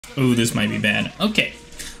Ooh, this might be bad. Okay.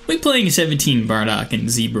 We're playing 17 Bardock and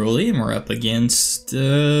Z Broly, and we're up against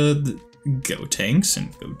Gotenks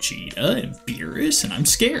and Gogeta and Beerus, and I'm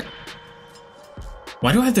scared.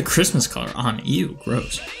 Why do I have the Christmas color on? Ew,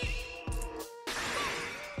 gross.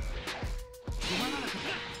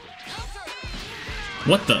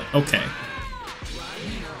 What the? Okay.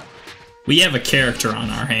 We have a character on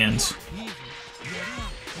our hands.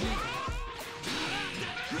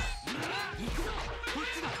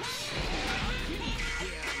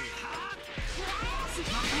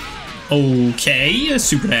 Okay, a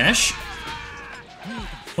super dash.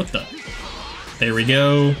 What the? There we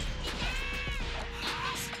go.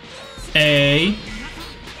 A.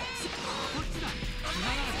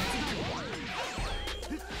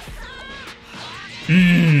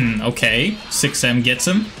 Okay. 6M gets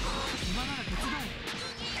him.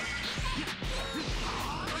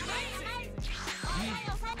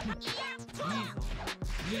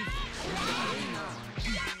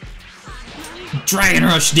 Dragon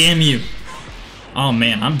Rush, damn you! Oh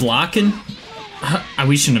man, I'm blocking.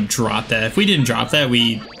 We shouldn't have dropped that. If we didn't drop that,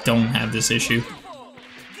 we don't have this issue.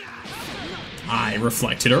 I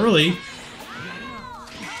reflected early.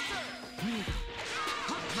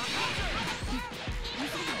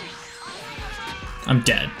 I'm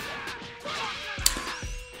dead.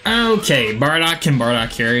 Okay, Bardock, can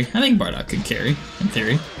Bardock carry? I think Bardock could carry, in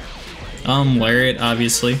theory. Lariat,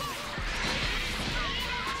 obviously.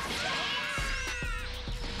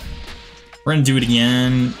 We're gonna do it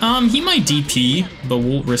again. He might DP, but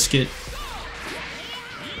we'll risk it.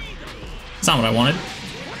 It's not what I wanted.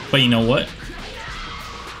 But you know what?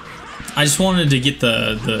 I just wanted to get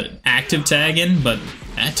the active tag in, but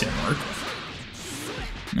that didn't work.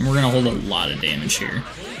 And we're gonna hold a lot of damage here.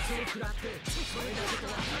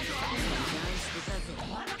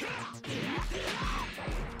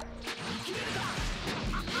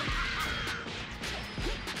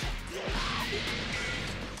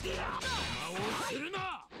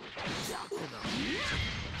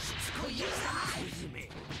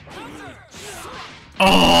 Oh!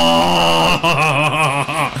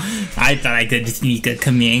 I thought I could sneak a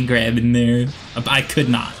command grab in there. I could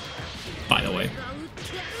not, by the way.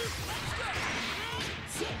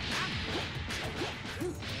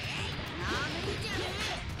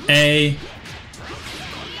 A.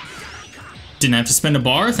 Didn't have to spend a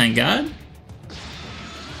bar, thank God.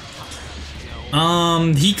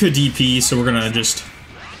 He could DP, so we're gonna just...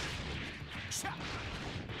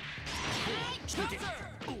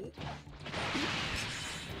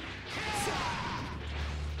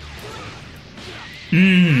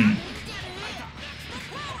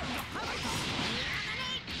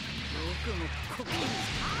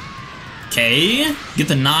 Okay, get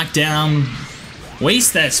the knockdown.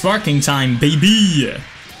 Waste that sparking time, baby.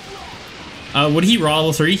 Would he raw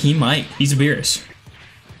level 3? He might. He's a Beerus.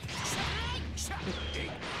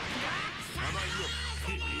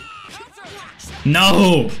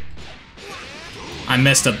 No! I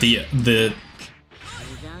messed up the...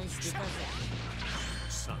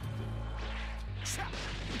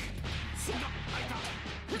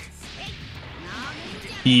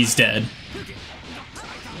 He's dead.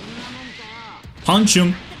 Punch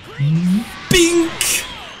him. Bink!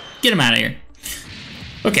 Get him out of here.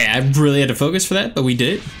 Okay, I really had to focus for that, but we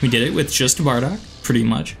did it. We did it with just Bardock, pretty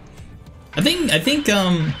much. I think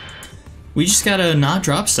we just gotta not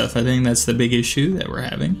drop stuff. I think that's the big issue that we're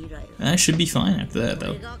having. That should be fine after that,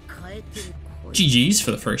 though. GG's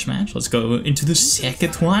for the first match. Let's go into the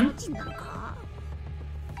second one.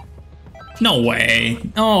 No way.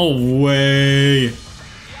 No way.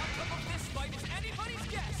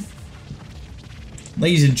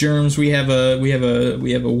 Ladies and germs, we have a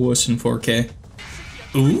wuss in 4K.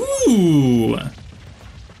 Ooh.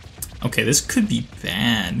 Okay, this could be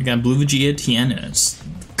bad. We got Blue Vegeta, Tiena's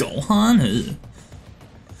Gohan.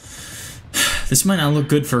 This might not look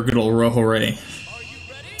good for a good old Rojo Ray.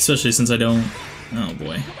 Especially since I don't... Oh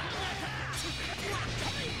boy.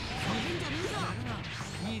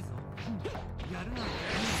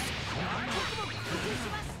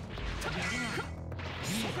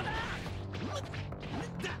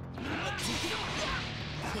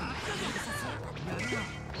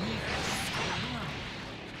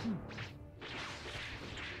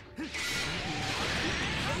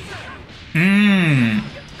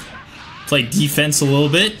 Play defense a little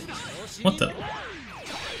bit. What the?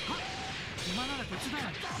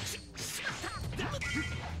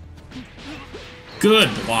 Good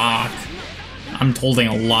block. I'm holding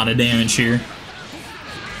a lot of damage here.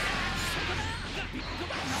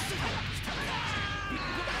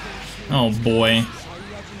 Oh boy.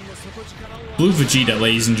 Blue Vegeta,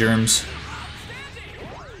 ladies and germs.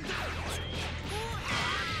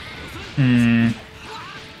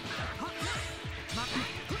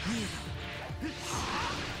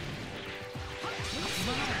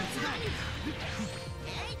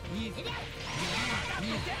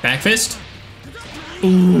 Back fist?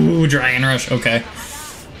 Ooh, Dragon Rush. Okay.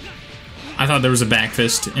 I thought there was a back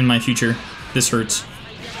fist in my future. This hurts.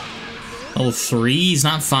 Level 3? He's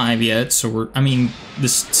not 5 yet, so we're... I mean,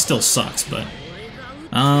 this still sucks, but...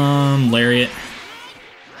 Lariat.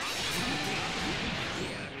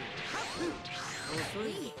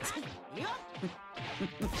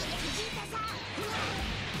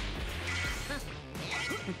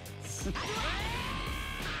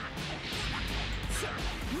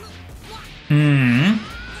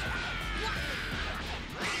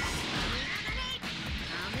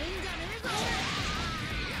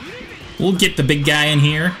 We'll get the big guy in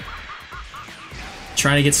here.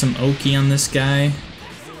 Try to get some Oki on this guy.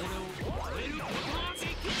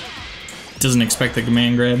 Doesn't expect the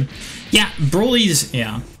command grab. Yeah, Broly's...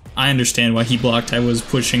 Yeah, I understand why he blocked. I was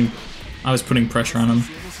putting pressure on him.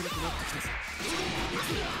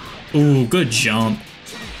 Ooh, good jump.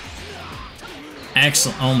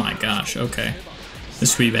 Excellent. Oh my gosh, okay.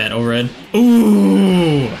 This could be bad. Overhead.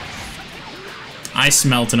 Ooh! I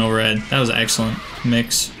smelt an overhead. That was an excellent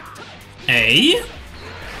mix. A?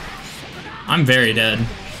 I'm very dead.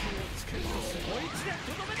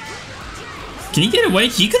 Can he get away?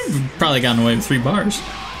 He could have probably gotten away with 3 bars.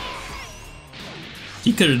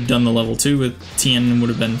 He could have done the level 2 with Tien and would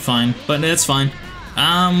have been fine, but that's fine.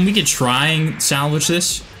 We could try and salvage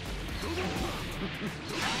this.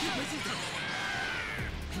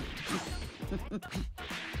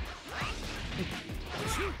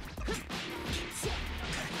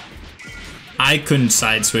 I couldn't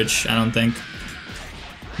side switch, I don't think.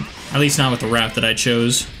 At least not with the route that I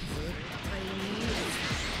chose.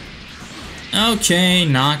 Okay,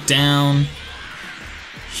 knockdown.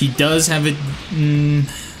 He does have a...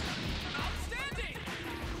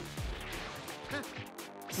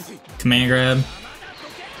 Command grab.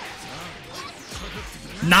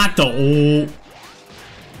 Not the old...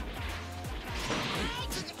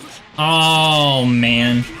 Oh,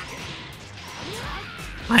 man.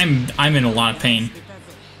 I'm in a lot of pain.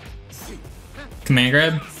 Command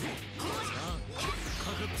grab.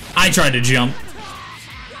 I tried to jump.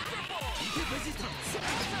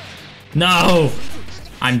 No!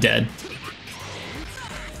 I'm dead.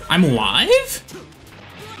 I'm alive?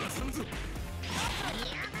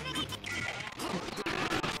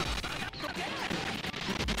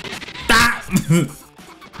 Ah!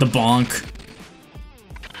 The bonk.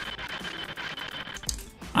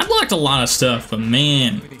 I blocked a lot of stuff, but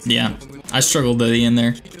man, yeah, I struggled at the end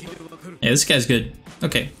there. Yeah, this guy's good.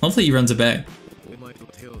 Okay, hopefully he runs it back.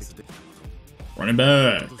 Run it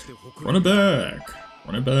back. Run it back.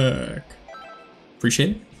 Run it back.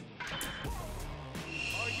 Appreciate it.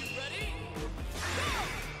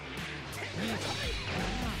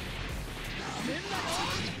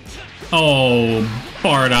 Oh,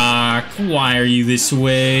 Bardock, why are you this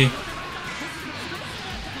way?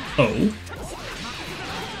 Oh.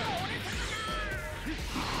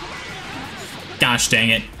 Gosh dang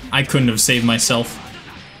it. I couldn't have saved myself.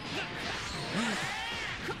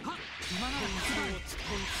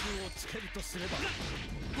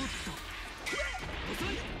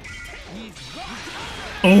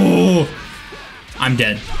 Oh! I'm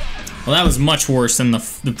dead. Well, that was much worse than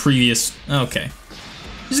the previous... Okay.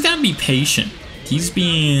 He's gotta be patient. He's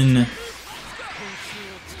being...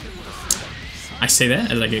 I say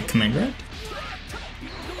that as I get command grab.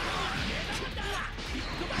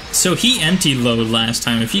 So he empty load last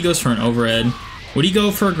time. If he goes for an overhead, would he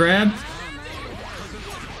go for a grab?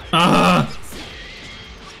 Ah!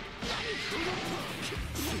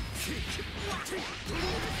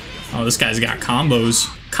 Oh, this guy's got combos.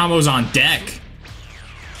 Combos on deck.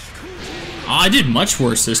 Oh, I did much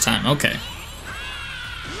worse this time. Okay.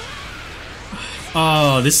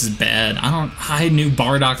 Oh, this is bad. I knew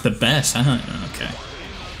Bardock the best. I don't know. Okay.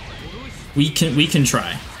 We can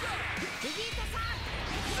try.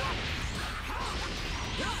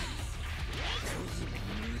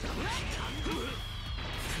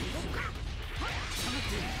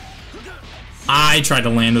 I tried to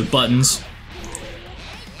land with buttons.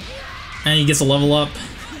 And he gets a level up.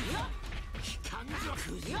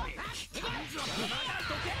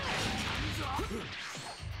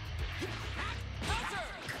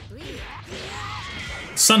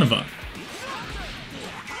 Son of a...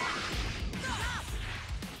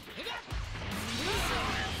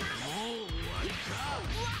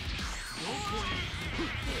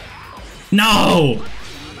 No!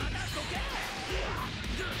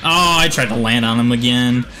 Oh, I tried to land on him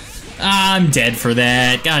again. I'm dead for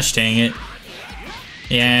that. Gosh dang it.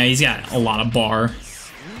 Yeah, he's got a lot of bar.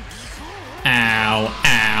 Ow,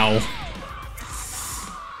 ow.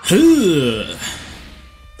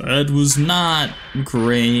 That was not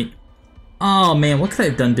great. Oh man, what could I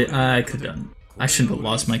have done? I shouldn't have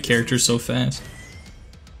lost my character so fast.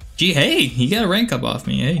 Gee, hey, he got a rank up off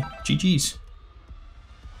me. Hey, GG's.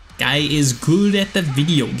 Guy is good at the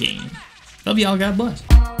video game. Love y'all, God bless.